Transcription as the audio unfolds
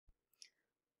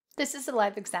This is a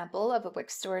live example of a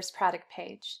Wix Stores product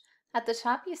page. At the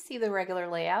top, you see the regular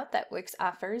layout that Wix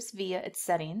offers via its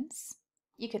settings.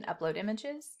 You can upload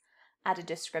images, add a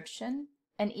description,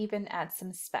 and even add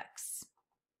some specs.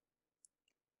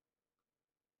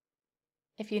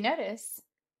 If you notice,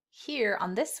 here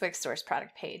on this Wix Stores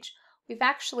product page, we've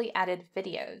actually added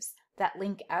videos that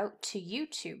link out to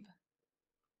YouTube.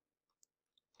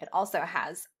 It also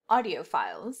has audio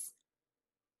files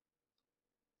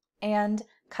and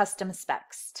custom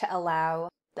specs to allow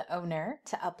the owner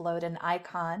to upload an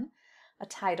icon, a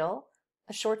title,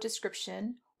 a short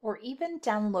description, or even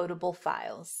downloadable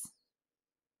files.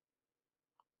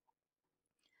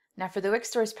 Now for the Wix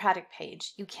Stores product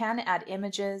page, you can add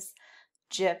images,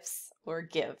 GIFs or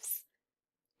GIFs,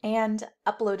 and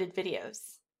uploaded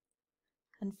videos.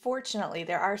 Unfortunately,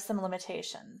 there are some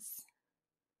limitations.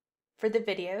 For the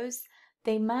videos,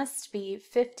 they must be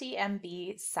 50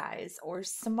 MB size or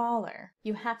smaller.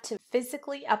 You have to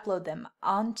physically upload them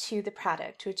onto the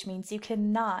product, which means you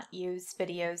cannot use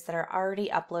videos that are already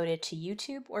uploaded to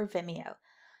YouTube or Vimeo.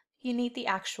 You need the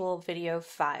actual video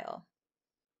file.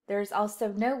 There's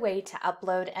also no way to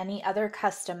upload any other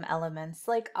custom elements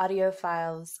like audio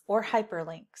files or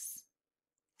hyperlinks.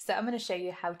 So I'm going to show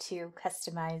you how to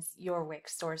customize your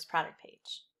Wix Stores product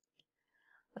page.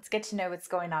 Let's get to know what's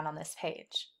going on this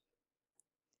page.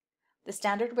 The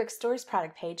standard Wix Stores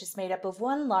product page is made up of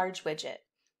one large widget,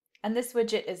 and this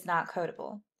widget is not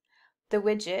codable. The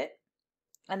widget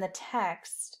and the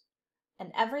text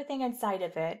and everything inside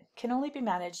of it can only be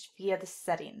managed via the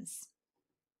settings.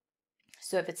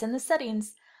 So if it's in the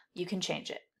settings, you can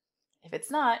change it. If it's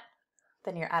not,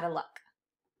 then you're out of luck.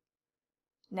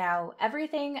 Now,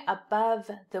 everything above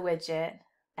the widget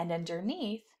and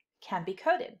underneath can be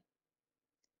coded.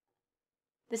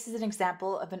 This is an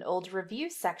example of an old review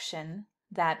section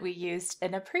that we used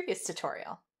in a previous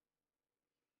tutorial.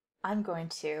 I'm going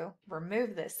to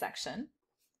remove this section,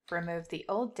 remove the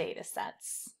old data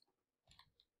sets,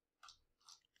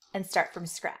 and start from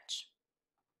scratch.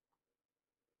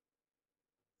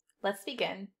 Let's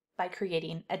begin by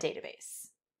creating a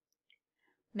database.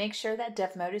 Make sure that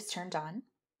dev mode is turned on.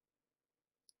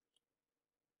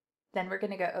 Then we're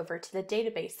going to go over to the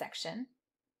database section,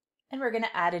 and we're going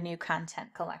to add a new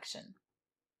content collection.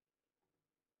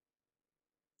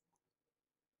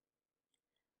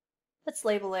 Let's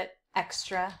label it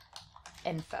Extra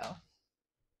Info.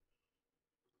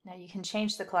 Now you can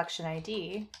change the collection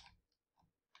ID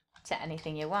to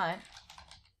anything you want,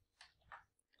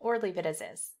 or leave it as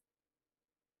is.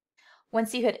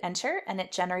 Once you hit enter and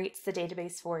it generates the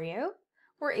database for you,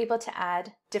 we're able to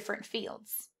add different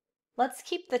fields. Let's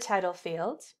keep the title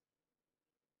field.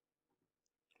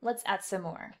 Let's add some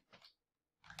more.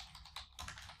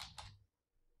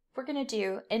 We're going to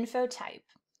do info type,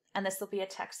 and this will be a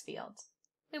text field.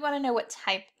 We want to know what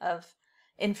type of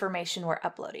information we're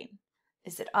uploading.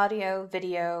 Is it audio,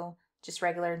 video, just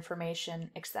regular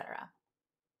information, etc.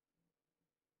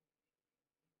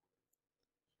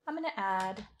 I'm going to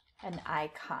add an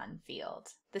icon field.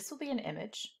 This will be an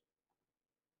image.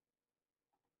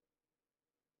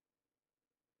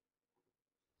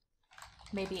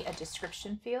 Maybe a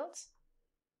description field,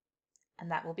 and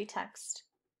that will be text.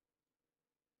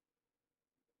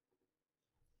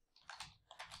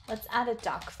 Let's add a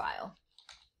doc file.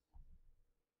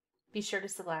 Be sure to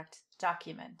select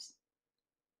Document,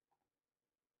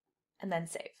 and then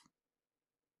save.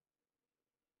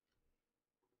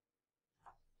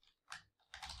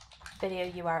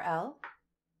 Video URL.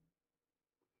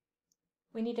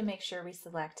 We need to make sure we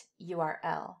select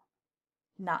URL,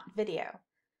 not video,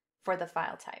 for the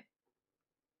file type.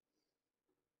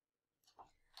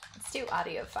 Let's do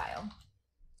audio file,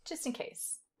 just in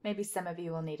case. Maybe some of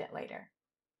you will need it later.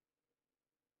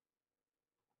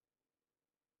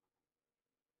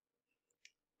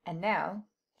 And now,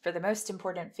 for the most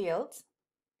important field,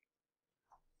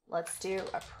 let's do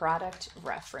a product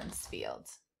reference field.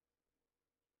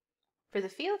 For the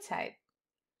field type,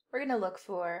 we're going to look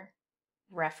for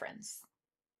reference.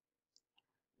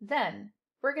 Then,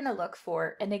 we're going to look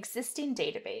for an existing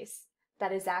database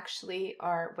that is actually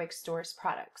our Wix Stores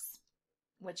products,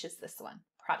 which is this one,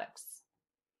 products.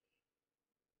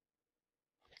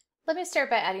 Let me start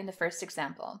by adding the first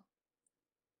example.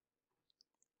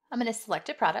 I'm going to select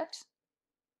a product,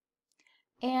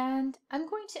 and I'm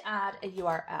going to add a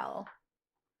URL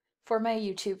for my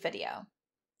YouTube video.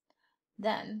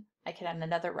 Then I can add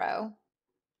another row,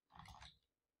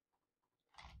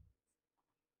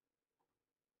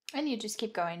 and you just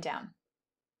keep going down.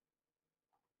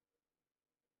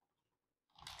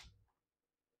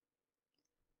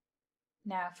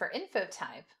 Now for info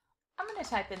type, I'm going to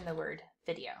type in the word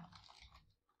video.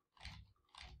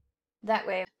 That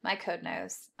way my code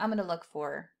knows I'm going to look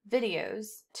for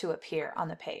videos to appear on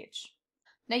the page.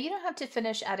 Now you don't have to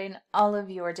finish adding all of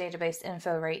your database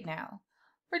info right now.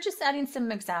 We're just adding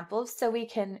some examples so we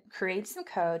can create some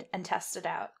code and test it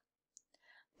out.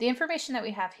 The information that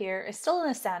we have here is still in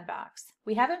a sandbox.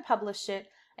 We haven't published it.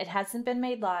 It hasn't been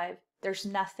made live. There's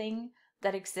nothing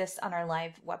that exists on our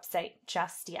live website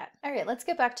just yet. All right, let's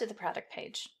get back to the product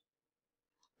page.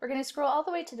 We're going to scroll all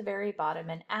the way to the very bottom,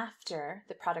 and after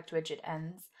the product widget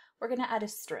ends, we're going to add a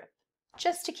strip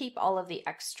just to keep all of the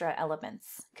extra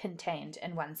elements contained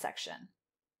in one section.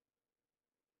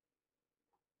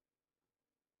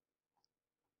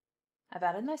 I've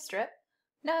added my strip.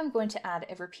 Now I'm going to add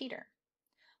a repeater.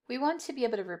 We want to be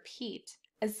able to repeat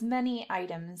as many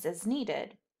items as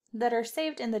needed that are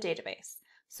saved in the database.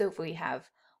 So if we have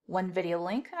one video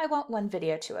link, I want one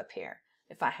video to appear.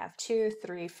 If I have 2,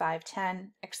 3, 5,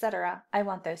 10, etc., I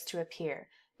want those to appear.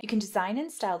 You can design and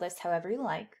style this however you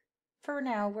like. For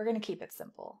now, we're going to keep it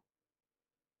simple.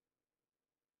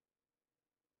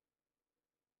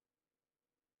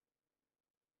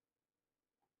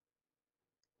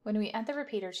 When we add the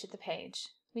repeater to the page,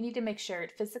 we need to make sure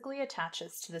it physically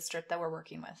attaches to the strip that we're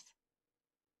working with.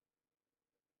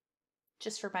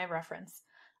 Just for my reference,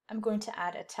 I'm going to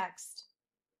add a text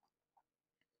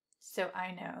so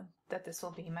I know that this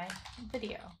will be my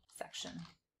video section.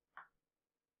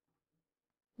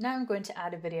 Now I'm going to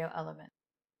add a video element.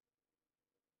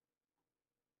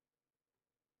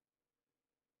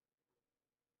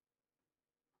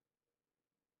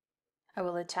 I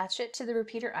will attach it to the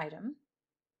repeater item.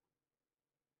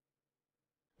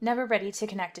 Now we're ready to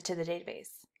connect it to the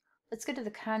database. Let's go to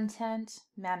the Content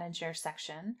Manager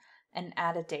section and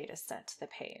add a data set to the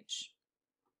page.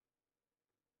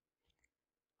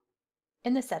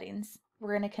 In the settings,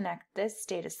 we're going to connect this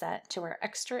data set to our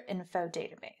extra info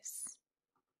database.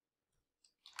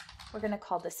 We're going to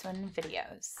call this one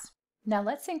Videos. Now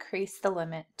let's increase the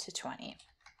limit to 20.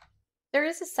 There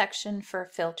is a section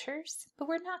for filters, but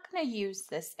we're not going to use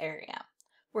this area.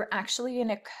 We're actually going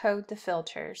to code the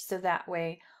filters so that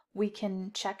way we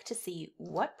can check to see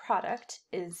what product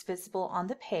is visible on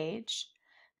the page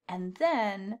and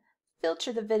then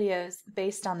filter the videos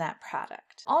based on that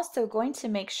product. Also going to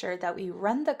make sure that we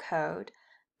run the code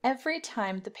every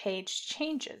time the page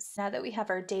changes. Now that we have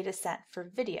our data set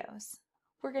for videos,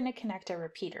 we're going to connect a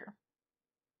repeater.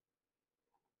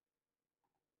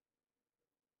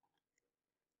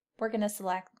 We're going to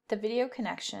select the video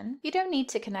connection. You don't need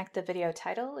to connect the video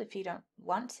title if you don't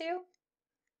want to,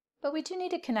 but we do need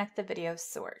to connect the video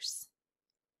source.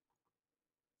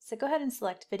 So go ahead and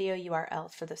select video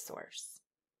URL for the source.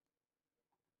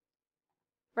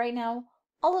 Right now,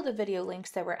 all of the video links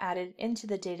that were added into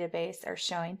the database are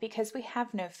showing because we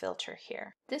have no filter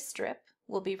here. This strip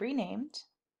will be renamed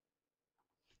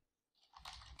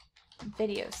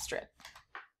Video Strip.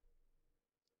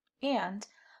 And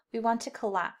we want to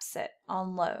collapse it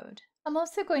on load. I'm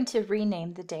also going to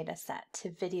rename the dataset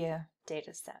to Video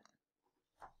Dataset.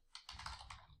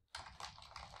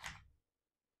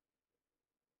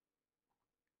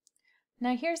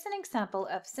 Now here's an example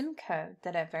of some code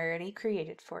that I've already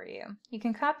created for you. You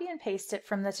can copy and paste it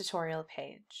from the tutorial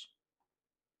page.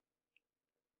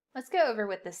 Let's go over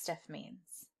what this stuff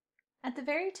means. At the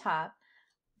very top,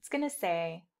 it's going to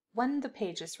say when the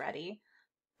page is ready,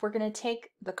 we're going to take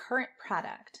the current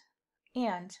product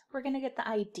and we're going to get the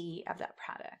ID of that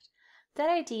product. That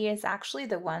ID is actually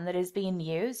the one that is being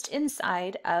used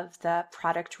inside of the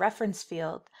product reference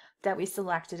field that we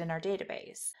selected in our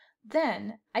database.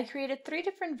 Then I created 3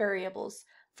 different variables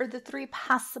for the 3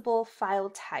 possible file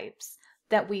types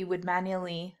that we would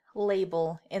manually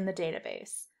label in the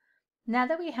database. Now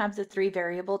that we have the 3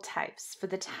 variable types for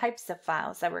the types of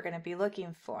files that we're going to be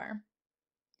looking for,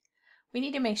 we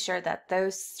need to make sure that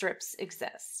those strips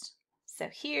exist. So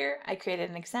here I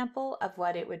created an example of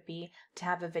what it would be to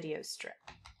have a video strip.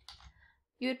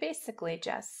 You would basically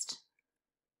just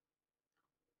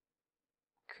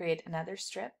create another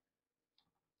strip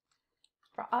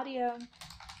for audio,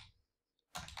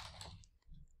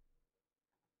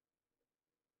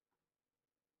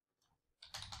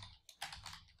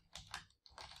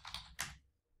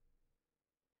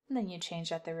 and then you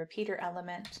change out the repeater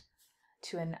element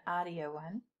to an audio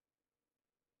one.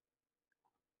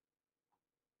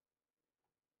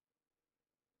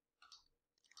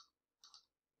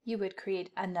 You would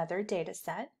create another data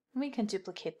set. We can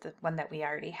duplicate the one that we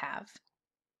already have.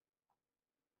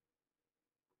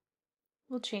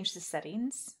 We'll change the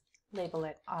settings, label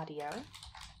it audio,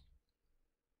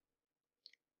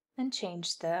 and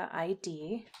change the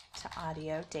ID to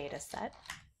audio dataset.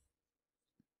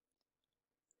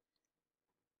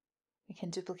 We can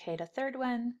duplicate a third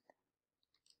one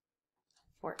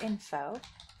for info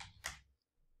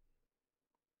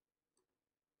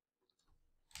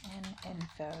and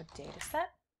info dataset.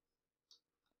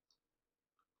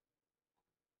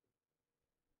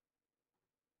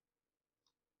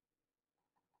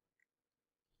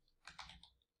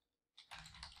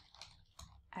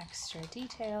 Extra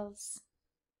details.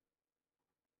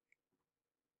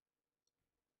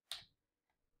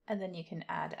 And then you can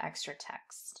add extra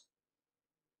text.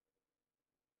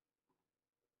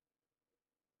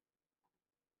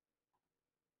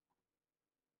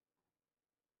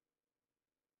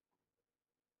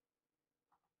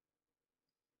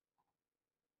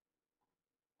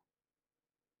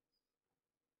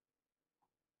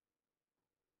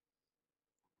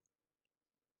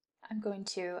 I'm going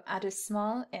to add a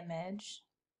small image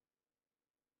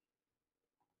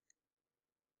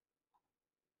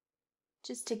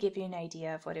just to give you an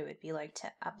idea of what it would be like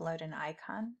to upload an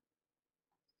icon.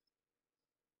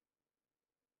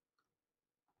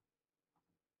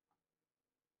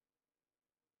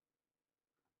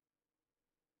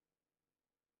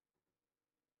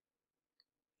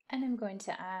 And I'm going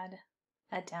to add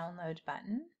a download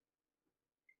button.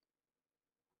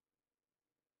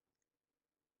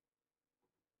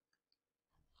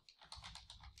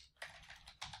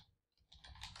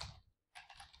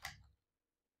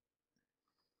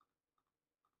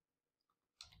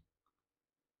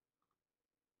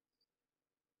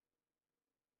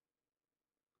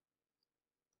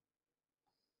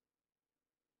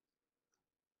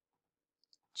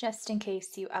 Just in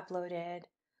case you uploaded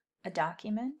a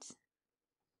document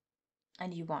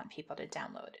and you want people to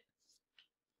download it.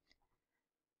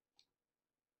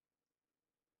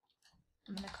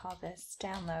 I'm going to call this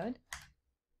download,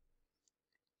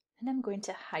 and I'm going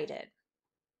to hide it.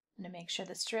 I'm going to make sure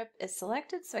the strip is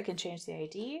selected so I can change the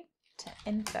ID to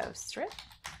info strip,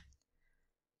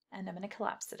 and I'm going to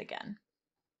collapse it again.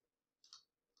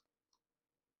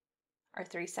 Our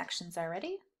 3 sections are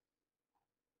ready.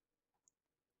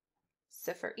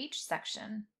 So for each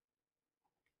section,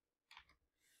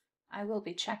 I will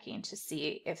be checking to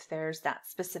see if there's that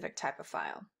specific type of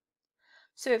file.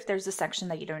 So if there's a section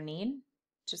that you don't need,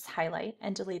 just highlight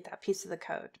and delete that piece of the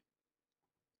code.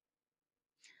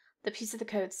 The piece of the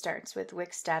code starts with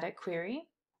Wix static query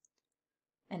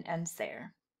and ends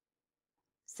there.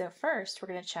 So first, we're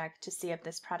going to check to see if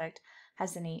this product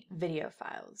has any video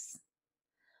files.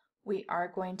 We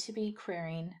are going to be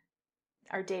querying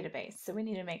our database, so we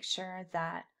need to make sure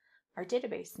that our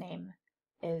database name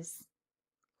is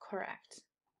correct.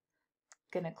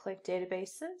 Going to click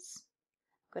Databases,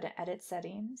 go to Edit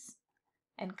Settings,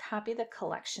 and copy the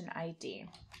collection ID.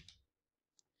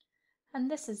 And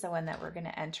this is the one that we're going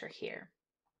to enter here.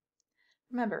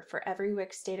 Remember, for every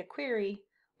Wix data query,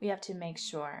 we have to make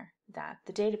sure that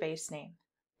the database name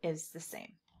is the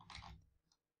same.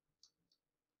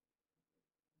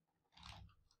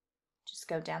 Just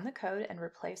go down the code and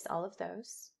replace all of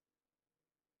those.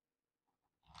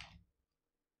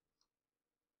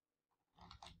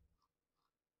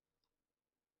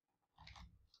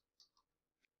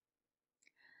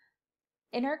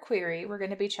 In our query, we're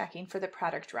going to be checking for the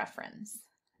product reference.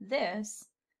 This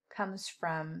comes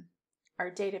from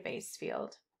our database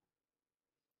field.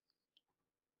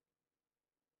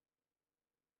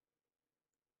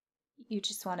 You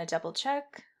just want to double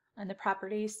check on the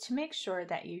properties to make sure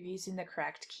that you're using the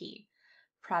correct key.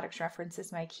 Product reference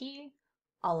is my key.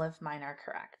 All of mine are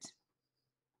correct.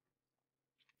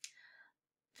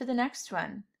 For the next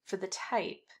one, for the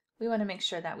type, we want to make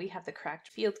sure that we have the correct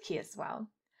field key as well.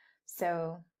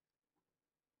 So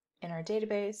in our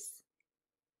database,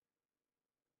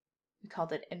 we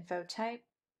called it info type.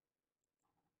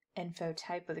 Info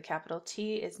type with a capital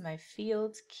T is my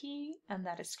field key, and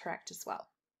that is correct as well.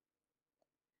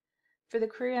 For the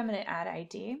query, I'm going to add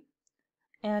ID,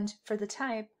 and for the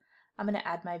type, I'm going to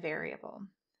add my variable.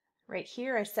 Right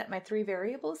here, I set my 3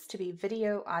 variables to be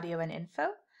video, audio, and info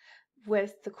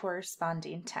with the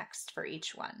corresponding text for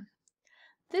each one.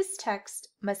 This text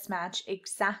must match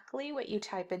exactly what you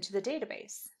type into the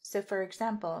database. So for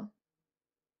example,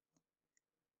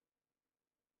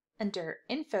 under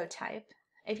info type,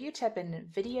 if you type in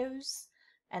videos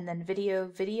and then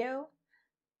video,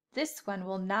 this one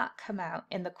will not come out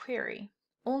in the query,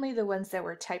 only the ones that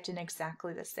were typed in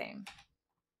exactly the same.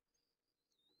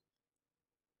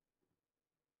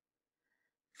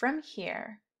 From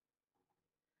here,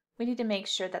 we need to make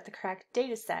sure that the correct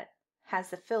dataset has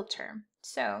the filter.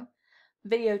 So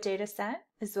video dataset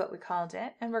is what we called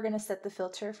it, and we're going to set the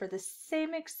filter for the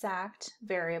same exact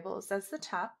variables as the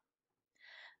top.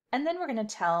 And then we're going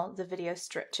to tell the video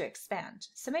strip to expand.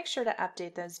 So make sure to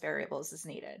update those variables as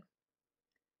needed.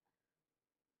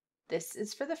 This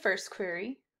is for the first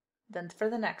query, then for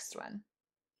the next one.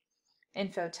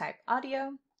 Info type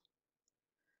audio,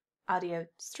 audio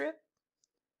strip,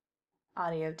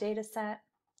 audio dataset.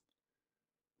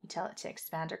 You tell it to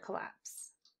expand or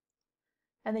collapse.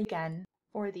 And then again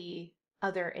for the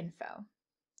other info.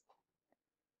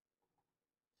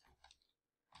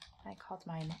 I called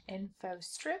mine info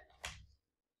strip.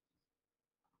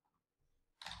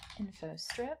 Info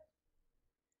strip.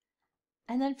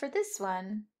 And then for this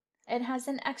one, it has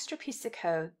an extra piece of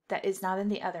code that is not in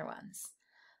the other ones.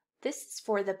 This is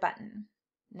for the button.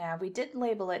 Now we did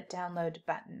label it download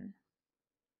button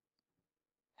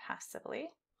passively.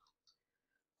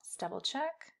 Let's double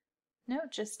check. No,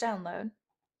 just download.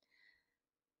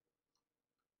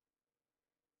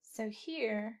 So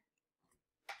here,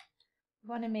 we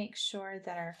want to make sure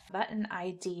that our button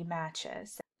ID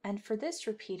matches. And for this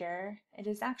repeater, it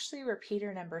is actually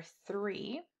repeater number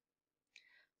 3.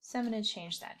 So I'm going to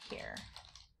change that here.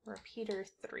 Repeater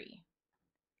 3.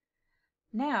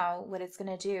 Now what it's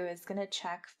going to do is going to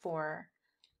check for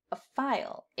a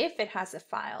file. If it has a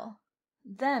file,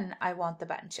 then I want the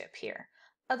button to appear.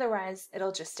 Otherwise,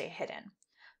 it'll just stay hidden.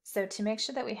 So to make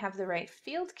sure that we have the right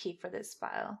field key for this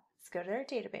file, let's go to our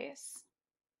database.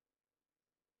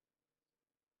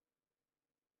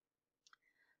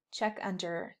 Check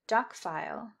under doc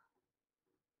file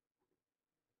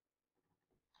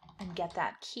and get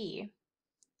that key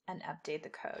and update the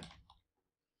code.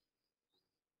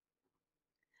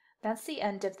 That's the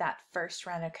end of that first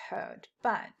run of code,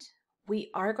 but we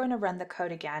are going to run the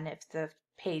code again if the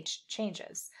page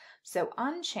changes. So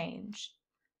on change,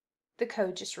 the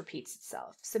code just repeats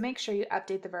itself. So make sure you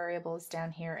update the variables down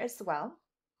here as well.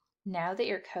 Now that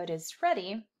your code is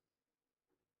ready,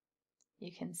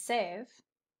 you can save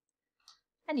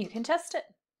and you can test it.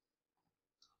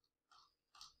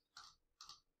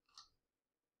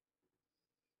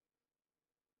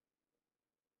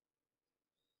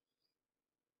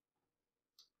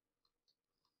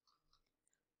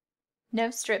 No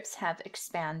strips have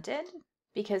expanded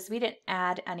because we didn't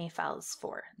add any files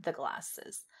for the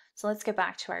glasses. So let's go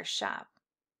back to our shop.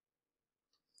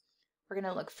 We're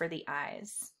going to look for the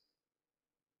eyes.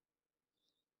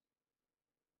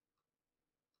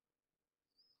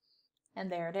 And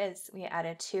there it is. We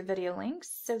added 2 video links,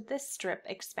 so this strip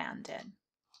expanded.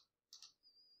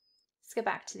 Let's go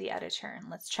back to the editor and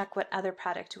let's check what other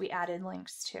product we added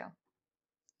links to.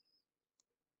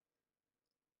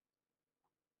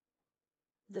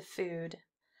 The food.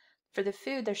 For the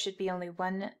food, there should be only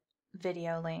 1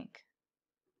 video link.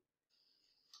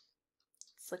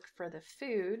 Let's look for the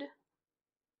food.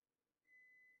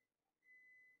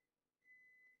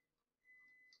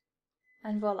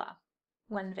 And voila,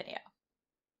 1 video.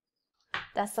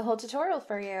 That's the whole tutorial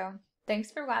for you.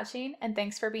 Thanks for watching and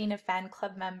thanks for being a fan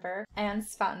club member and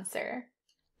sponsor.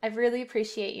 I really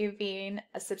appreciate you being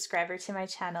a subscriber to my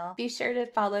channel. Be sure to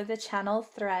follow the channel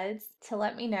threads to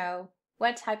let me know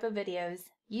what type of videos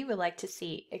you would like to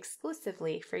see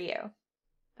exclusively for you.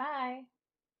 Bye!